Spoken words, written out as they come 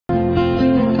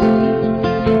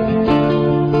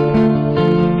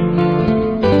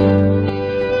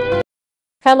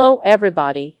Hello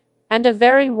everybody, and a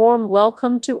very warm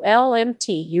welcome to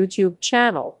LMT YouTube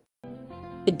channel.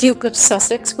 The Duke of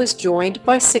Sussex was joined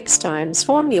by 6-time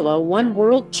Formula One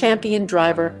world champion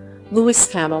driver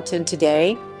Lewis Hamilton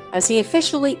today as he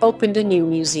officially opened a new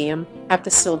museum at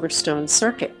the Silverstone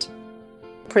circuit.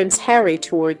 Prince Harry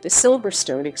toured the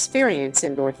Silverstone Experience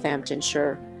in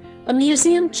Northamptonshire, a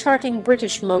museum charting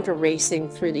British motor racing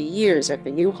through the years at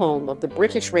the new home of the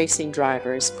British Racing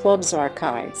Drivers Club's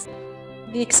archive.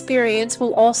 The experience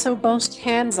will also boast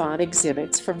hands-on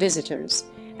exhibits for visitors,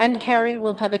 and Harry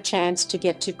will have a chance to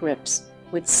get to grips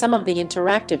with some of the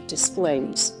interactive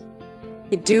displays.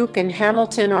 The Duke and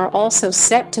Hamilton are also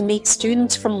set to meet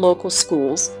students from local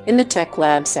schools in the Tech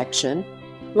Lab section,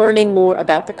 learning more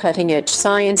about the cutting-edge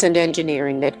science and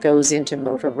engineering that goes into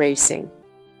motor racing.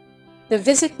 The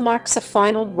visit marks a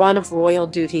final run of royal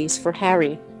duties for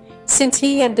Harry, since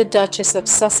he and the Duchess of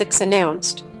Sussex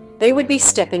announced they would be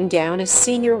stepping down as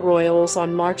senior royals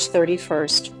on March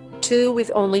 31st,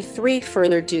 with only 3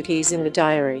 further duties in the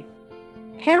diary.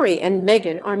 Harry and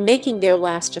Meghan are making their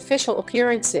last official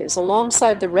appearances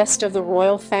alongside the rest of the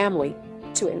royal family,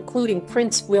 including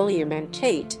Prince William and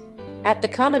Kate, at the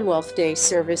Commonwealth Day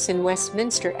service in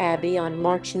Westminster Abbey on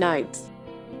March 9th.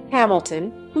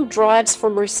 Hamilton, who drives for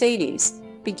Mercedes,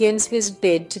 begins his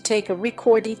bid to take a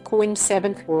record-equaling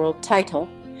 7th world title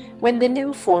when the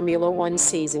new Formula One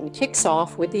season kicks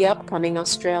off with the upcoming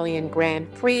Australian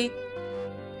Grand Prix.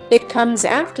 It comes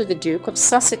after the Duke of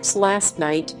Sussex last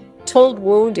night told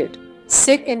wounded,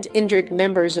 sick and injured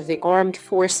members of the armed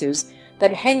forces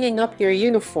that hanging up your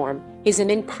uniform is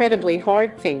an incredibly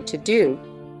hard thing to do.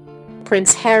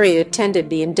 Prince Harry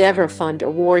attended the Endeavour Fund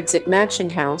Awards at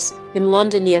Mansion House in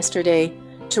London yesterday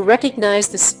to recognize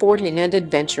the sporting and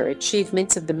adventure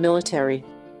achievements of the military.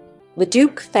 The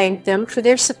Duke thanked them for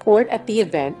their support at the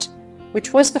event,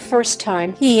 which was the first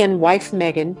time he and wife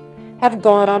Meghan have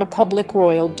gone on a public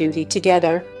royal duty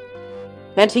together.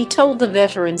 And he told the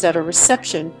veterans at a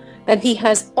reception that he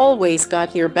has always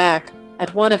got your back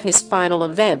at one of his final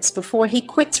events before he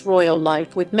quits royal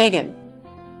life with Meghan.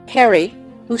 Harry,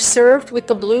 who served with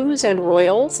the Blues and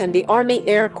Royals and the Army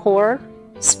Air Corps,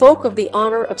 spoke of the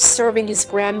honor of serving his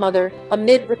grandmother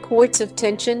amid reports of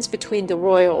tensions between the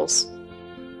royals.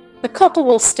 The couple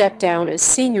will step down as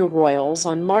senior royals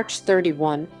on March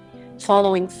 31,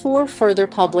 following 4 further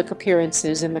public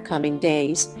appearances in the coming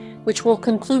days, which will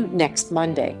conclude next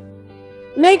Monday.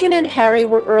 Meghan and Harry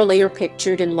were earlier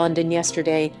pictured in London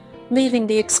yesterday, leaving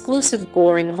the exclusive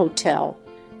Goring Hotel,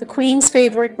 the Queen's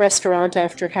favorite restaurant,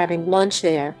 after having lunch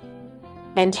there.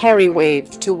 And Harry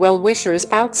waved to well-wishers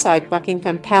outside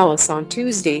Buckingham Palace on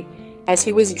Tuesday as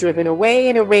he was driven away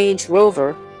in a Range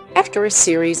Rover after a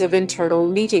series of internal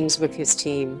meetings with his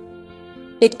team.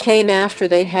 It came after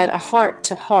they had a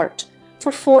heart-to-heart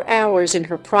for 4 hours in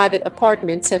her private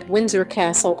apartments at Windsor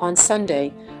Castle on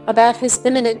Sunday about his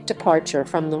imminent departure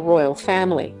from the royal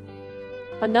family.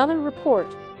 Another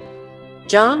report.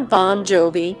 Jon Bon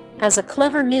Jovi has a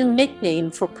clever new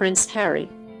nickname for Prince Harry.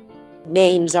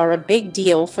 Names are a big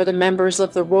deal for the members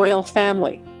of the royal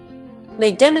family.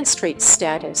 They demonstrate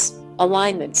status,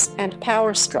 alignments, and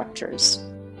power structures.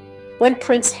 When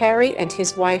Prince Harry and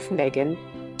his wife Meghan,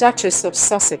 Duchess of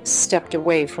Sussex, stepped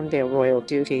away from their royal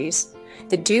duties,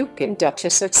 the Duke and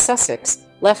Duchess of Sussex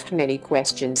left many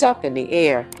questions up in the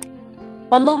air.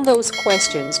 Among those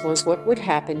questions was what would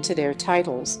happen to their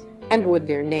titles, and would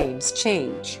their names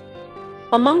change?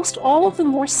 Amongst all of the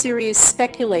more serious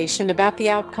speculation about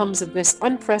the outcomes of this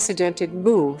unprecedented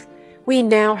move, we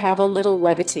now have a little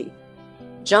levity.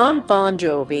 Jon Bon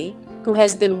Jovi, who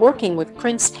has been working with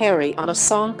Prince Harry on a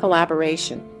song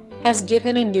collaboration, has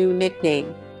given a new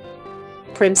nickname.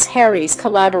 Prince Harry's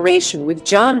collaboration with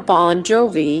Jon Bon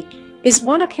Jovi is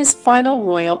one of his final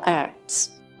royal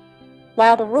acts.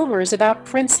 While the rumors about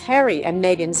Prince Harry and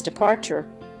Meghan's departure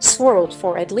swirled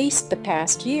for at least the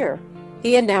past year,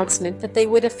 the announcement that they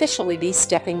would officially be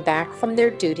stepping back from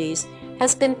their duties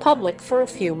has been public for a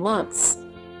few months.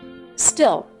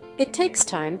 Still, it takes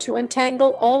time to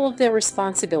untangle all of their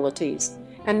responsibilities,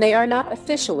 and they are not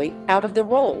officially out of the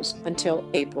roles until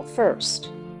April 1st.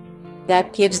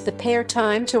 That gives the pair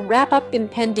time to wrap up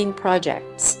impending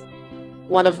projects.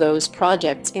 One of those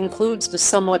projects includes the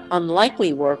somewhat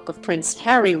unlikely work of Prince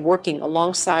Harry working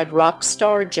alongside rock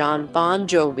star Jon Bon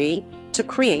Jovi to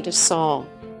create a song.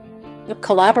 The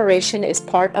collaboration is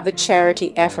part of a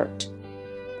charity effort.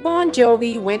 Bon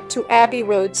Jovi went to Abbey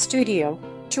Road Studio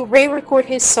to re-record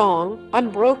his song,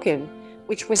 Unbroken,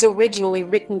 which was originally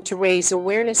written to raise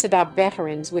awareness about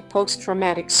veterans with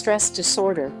post-traumatic stress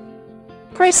disorder.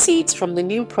 Proceeds from the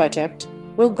new project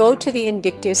will go to the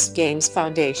Invictus Games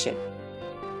Foundation.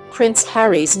 Prince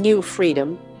Harry's new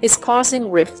freedom is causing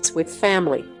rifts with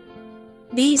family.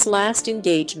 These last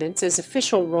engagements as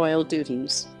official royal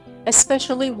duties,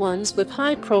 especially ones with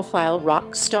high-profile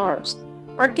rock stars,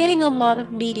 are getting a lot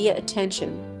of media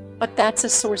attention, but that's a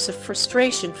source of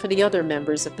frustration for the other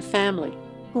members of the family,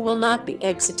 who will not be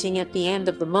exiting at the end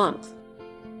of the month.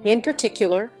 In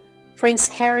particular, Prince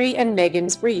Harry and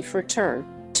Meghan's brief return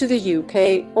to the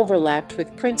UK overlapped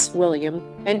with Prince William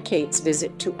and Kate's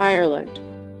visit to Ireland.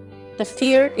 The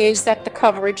fear is that the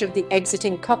coverage of the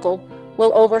exiting couple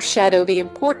will overshadow the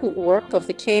important work of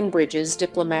the Cambridge's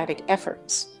diplomatic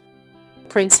efforts.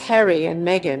 Prince Harry and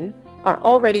Meghan are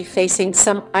already facing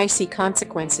some icy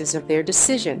consequences of their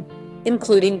decision,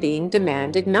 including being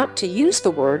demanded not to use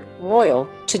the word royal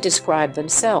to describe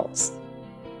themselves.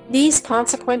 These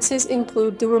consequences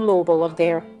include the removal of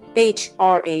their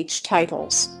HRH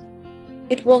titles.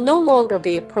 It will no longer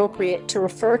be appropriate to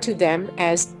refer to them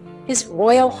as His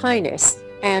Royal Highness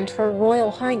and Her Royal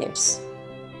Highness.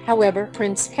 However,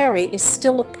 Prince Harry is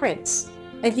still a prince,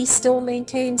 and he still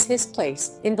maintains his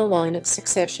place in the line of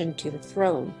succession to the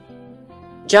throne.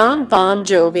 Jon Bon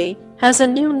Jovi has a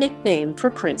new nickname for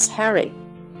Prince Harry.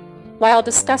 While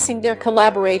discussing their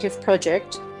collaborative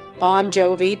project, Bon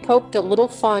Jovi poked a little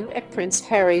fun at Prince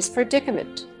Harry's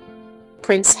predicament.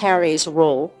 Prince Harry's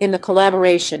role in the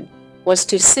collaboration was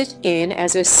to sit in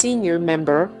as a senior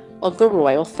member of the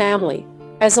royal family,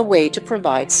 as a way to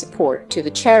provide support to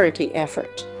the charity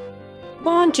effort.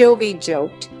 Bon Jovi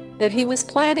joked that he was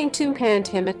planning to hand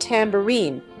him a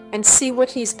tambourine and see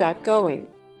what he's got going.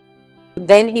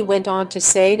 Then he went on to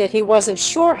say that he wasn't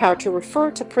sure how to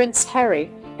refer to Prince Harry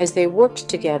as they worked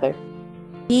together.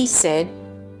 He said,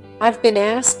 "I've been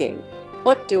asking,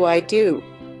 what do I do?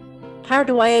 How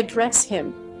do I address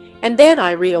him? And then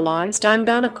I realized I'm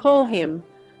gonna call him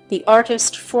the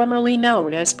artist formerly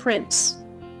known as Prince."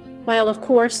 While of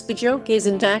course the joke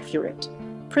isn't accurate,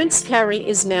 Prince Harry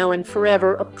is now and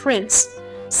forever a prince,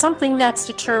 something that's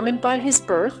determined by his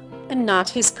birth and not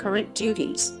his current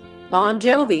duties. Bon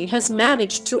Jovi has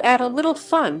managed to add a little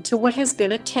fun to what has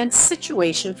been a tense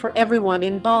situation for everyone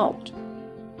involved.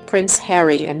 Prince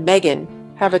Harry and Meghan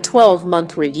have a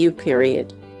 12-month review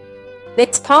period.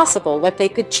 It's possible that they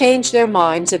could change their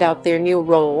minds about their new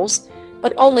roles,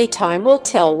 but only time will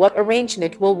tell what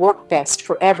arrangement will work best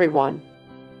for everyone.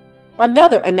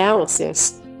 Another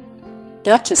analysis.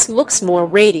 Duchess looks more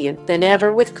radiant than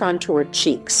ever with contoured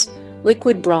cheeks,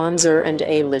 liquid bronzer, and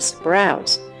A-list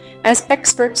brows. As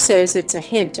expert says it's a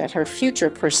hint at her future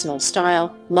personal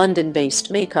style, London-based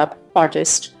makeup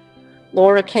artist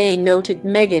Laura Kay noted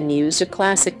Meghan used a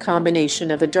classic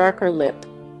combination of a darker lip,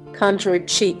 contoured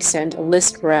cheeks, and a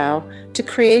list brow to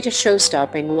create a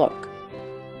show-stopping look.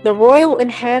 The royal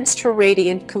enhanced her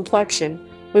radiant complexion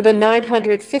with a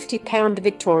 950-pound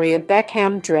Victoria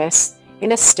Beckham dress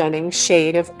in a stunning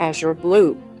shade of azure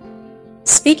blue.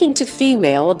 Speaking to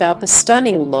Female about the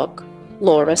stunning look,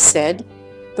 Laura said,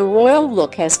 "The royal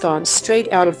look has gone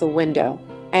straight out of the window,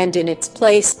 and in its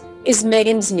place is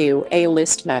Meghan's new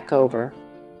A-list makeover."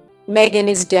 Meghan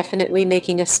is definitely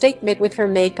making a statement with her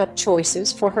makeup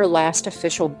choices for her last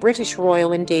official British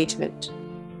royal engagement.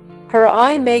 Her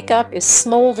eye makeup is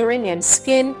smoldering and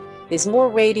skin is more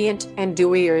radiant and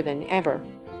dewier than ever.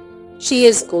 She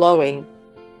is glowing.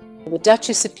 The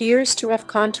Duchess appears to have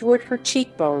contoured her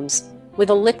cheekbones with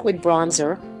a liquid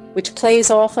bronzer, which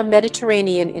plays off a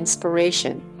Mediterranean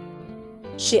inspiration.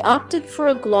 She opted for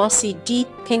a glossy deep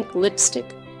pink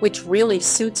lipstick, which really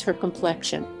suits her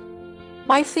complexion.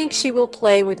 I think she will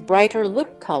play with brighter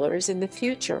lip colors in the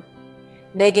future.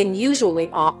 Meghan usually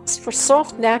opts for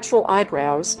soft natural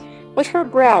eyebrows, but her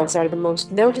brows are the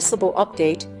most noticeable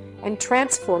update and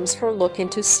transforms her look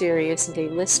into serious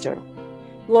A-lister.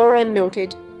 Laura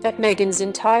noted that Meghan's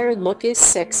entire look is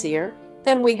sexier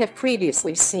than we have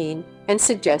previously seen and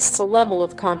suggests a level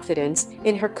of confidence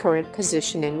in her current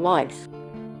position in life.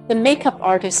 The makeup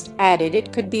artist added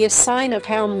it could be a sign of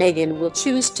how Meghan will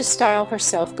choose to style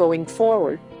herself going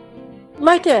forward.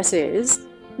 My guess is,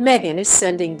 Meghan is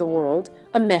sending the world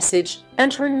a message,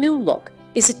 and her new look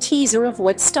is a teaser of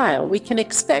what style we can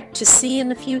expect to see in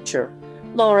the future,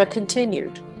 Laura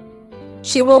continued.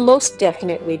 She will most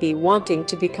definitely be wanting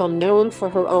to become known for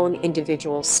her own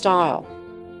individual style.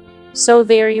 So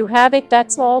there you have it.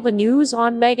 That's all the news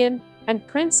on Meghan and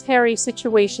Prince Harry's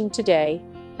situation today.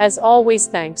 As always,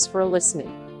 thanks for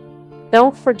listening.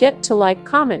 Don't forget to like,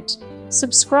 comment,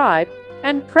 subscribe,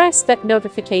 and press that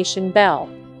notification bell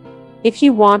if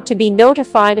you want to be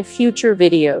notified of future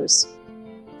videos.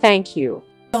 Thank you.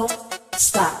 Don't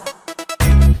stop.